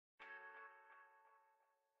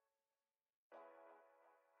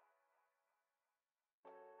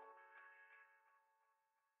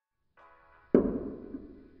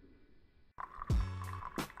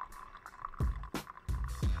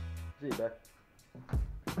See you, babe.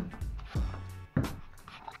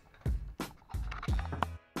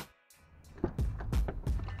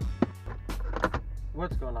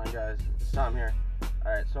 What's going on, guys? It's Tom here.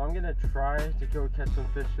 Alright, so I'm gonna try to go catch some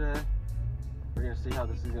fish today. We're gonna see how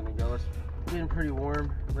this is gonna go. It's been pretty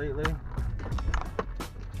warm lately.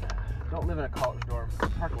 Don't live in a college dorm.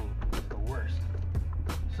 Parking is the worst.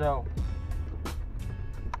 So,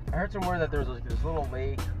 I heard somewhere that there's like this little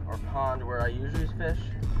lake or pond where I usually fish,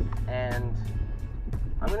 and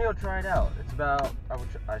I'm gonna go try it out. It's about,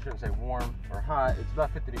 I shouldn't say warm or hot, it's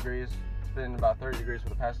about 50 degrees. It's been about 30 degrees for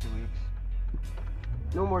the past 2 weeks.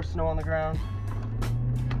 No more snow on the ground,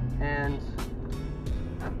 and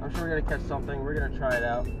I'm sure we're gonna catch something. We're gonna try it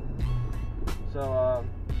out. So,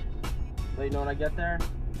 let you know when I get there.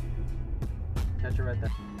 Catch you right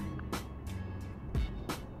there.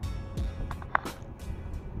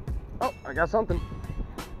 Oh, I got something.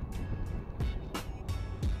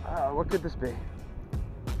 What could this be?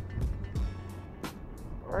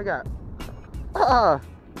 What I got?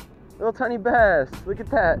 Little tiny bass. Look at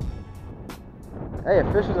that. Hey,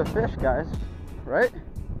 a fish is a fish, guys. Right?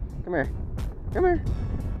 Come here. Come here.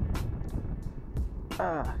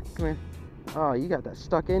 Come here. Oh, you got that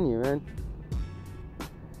stuck in you, man.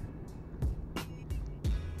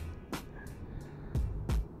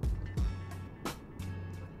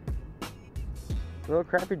 Little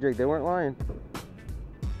crappie jig, they weren't lying.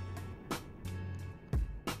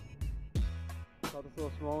 Caught this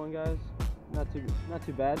little small one, guys. Not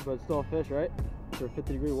too bad, but it's still a fish, right? For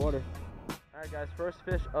 50-degree water. Alright, guys, first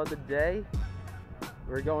fish of the day.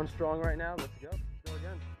 We're going strong right now. Let's go. Let's go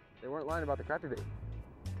again. They weren't lying about the crappie bait.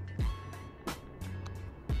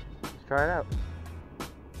 Let's try it out.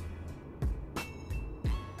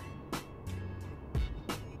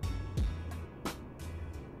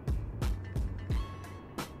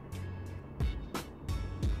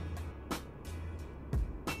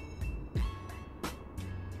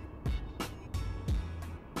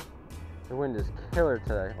 The wind is killer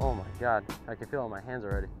today. Oh my god. I can feel it on my hands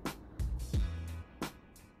already.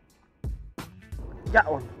 Got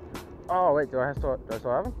one. Oh wait, do I still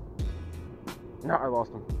have him? No, I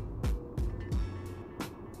lost him.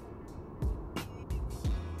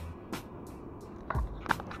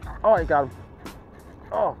 Oh, I got him.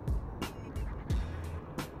 Oh.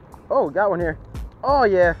 Oh, got one here. Oh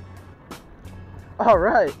yeah. All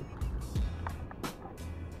right.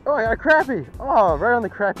 Oh, I got a crappie. Oh, right on the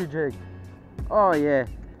crappie jig. Oh yeah.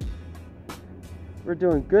 We're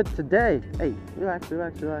doing good today. Hey, relax,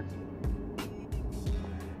 relax, relax.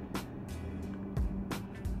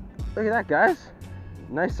 Look at that, guys.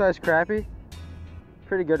 Nice size crappie.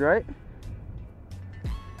 Pretty good, right?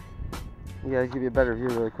 You guys give you a better view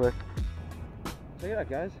really quick. Check it out,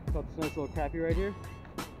 guys. Caught this nice little crappie right here.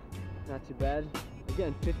 Not too bad.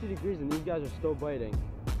 Again, 50 degrees and these guys are still biting.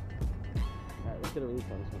 Alright, let's get a release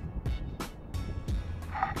on this one.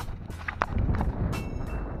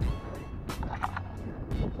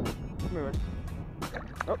 Come here, man.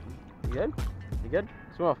 Oh, you good? You good?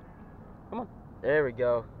 Swim off. Come on. There we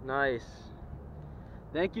go. Nice.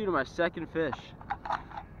 Thank you to my second fish.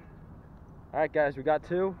 Alright, guys, we got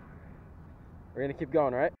two. We're gonna keep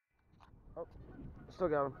going, right? Oh, still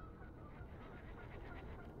got him.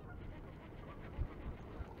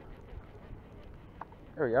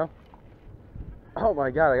 There we go. Oh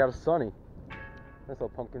my god, I got a sunny. Nice little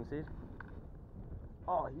pumpkin seed.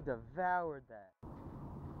 Oh, he devoured that.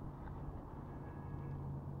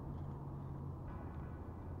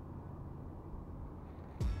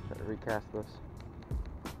 Try to recast this.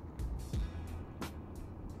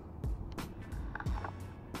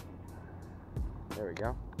 There we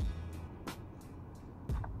go.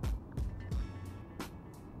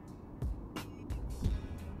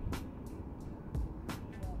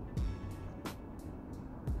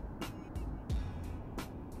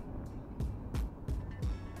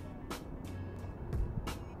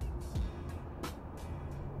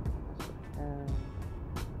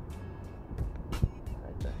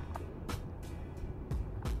 Right there.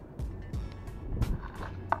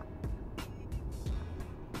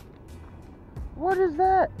 What is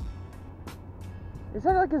that? Is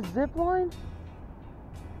that like a zip line?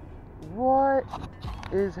 What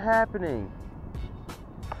is happening?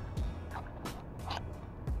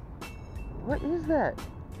 What is that?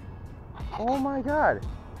 Oh my god.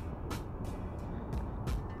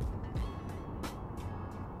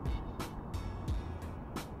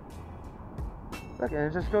 Look, and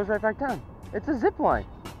it just goes right back down. It's a zip line.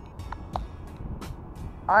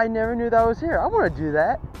 I never knew that was here. I want to do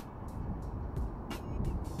that.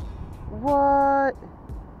 What?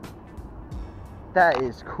 That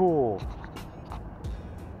is cool.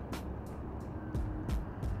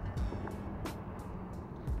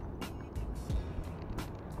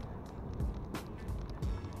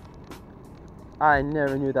 I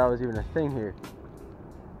never knew that was even a thing here.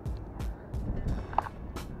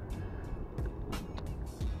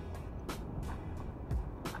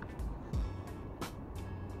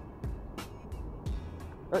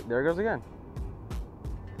 Look, there it goes again.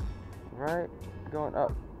 Right, going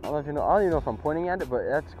up. I don't know if you know. I don't even know if I'm pointing at it, but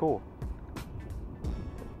that's cool.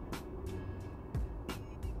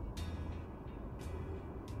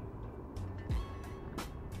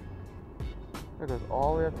 It goes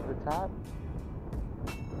all the way up to the top.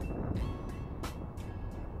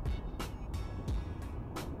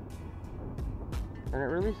 And it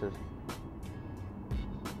releases.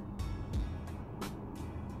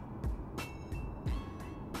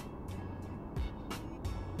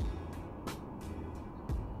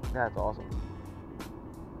 That's awesome.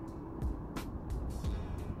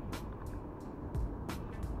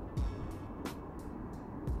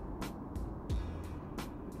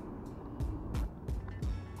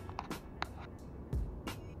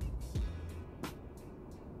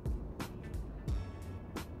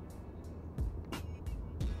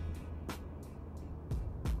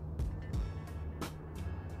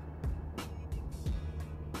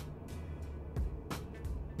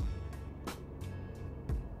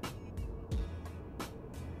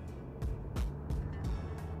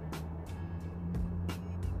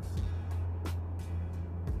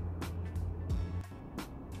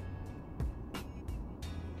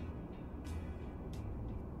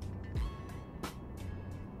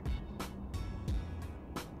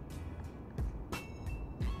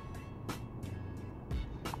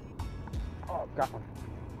 Oh, got one.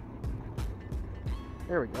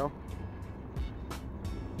 There we go.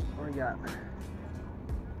 What do we got?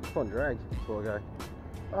 This one drags, this little guy.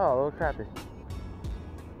 Oh, a little crappie.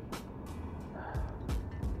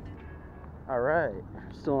 Alright,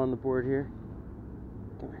 still on the board here.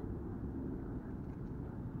 Come here.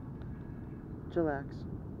 Chillax.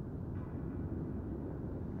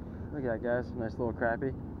 Look at that, guys. Nice little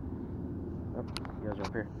crappie. Oh, you guys are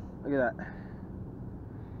up here. Look at that.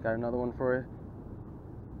 Got another one for you.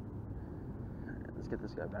 Let's get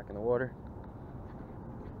this guy back in the water.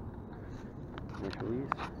 Nice release.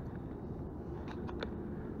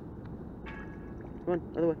 Come on,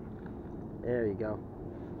 other way. There you go.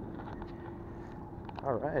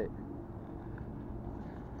 All right.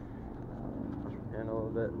 And a little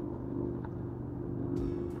bit.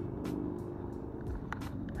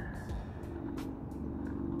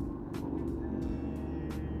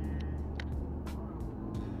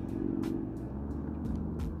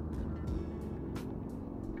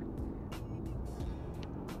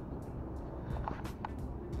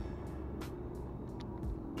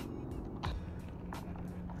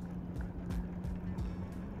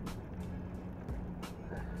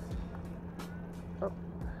 Oh,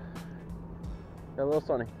 got a little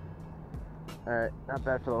sunny. All right, not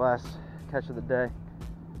bad for the last catch of the day.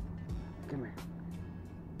 Come here.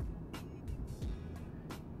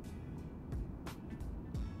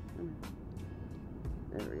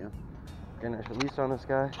 There we go. Get a nice release on this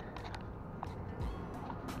guy.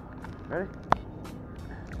 Ready?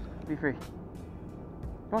 Be free.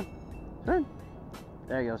 Come on, swim.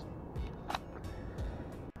 There he goes.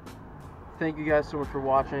 Thank you guys so much for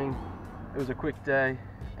watching. It was a quick day,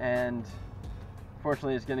 and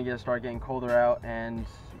fortunately it's gonna start getting colder out, and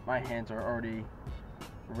my hands are already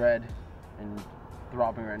red and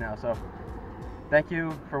throbbing right now. So thank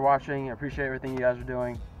you for watching. I appreciate everything you guys are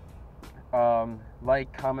doing.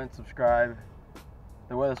 Like, comment, subscribe.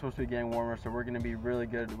 The weather's supposed to be getting warmer, so we're gonna be really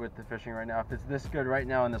good with the fishing right now. If it's this good right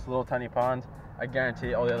now in this little tiny pond, I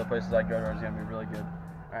guarantee all the other places I go to is gonna be really good.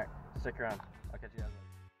 All right, stick around. I'll catch you guys.